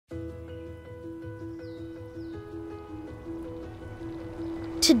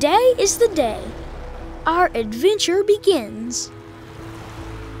Today is the day. Our adventure begins.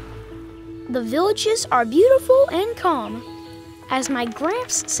 The villages are beautiful and calm. As my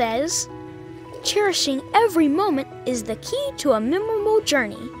Gramps says, cherishing every moment is the key to a memorable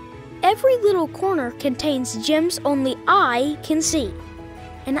journey. Every little corner contains gems only I can see,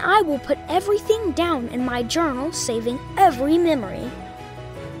 and I will put everything down in my journal, saving every memory.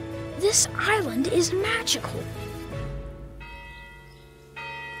 This island is magical.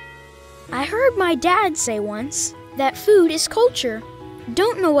 I heard my dad say once that food is culture.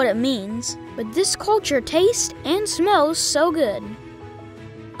 Don't know what it means, but this culture tastes and smells so good.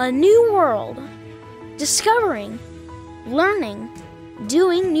 A new world. Discovering, learning,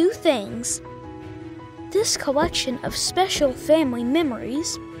 doing new things. This collection of special family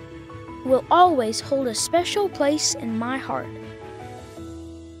memories will always hold a special place in my heart.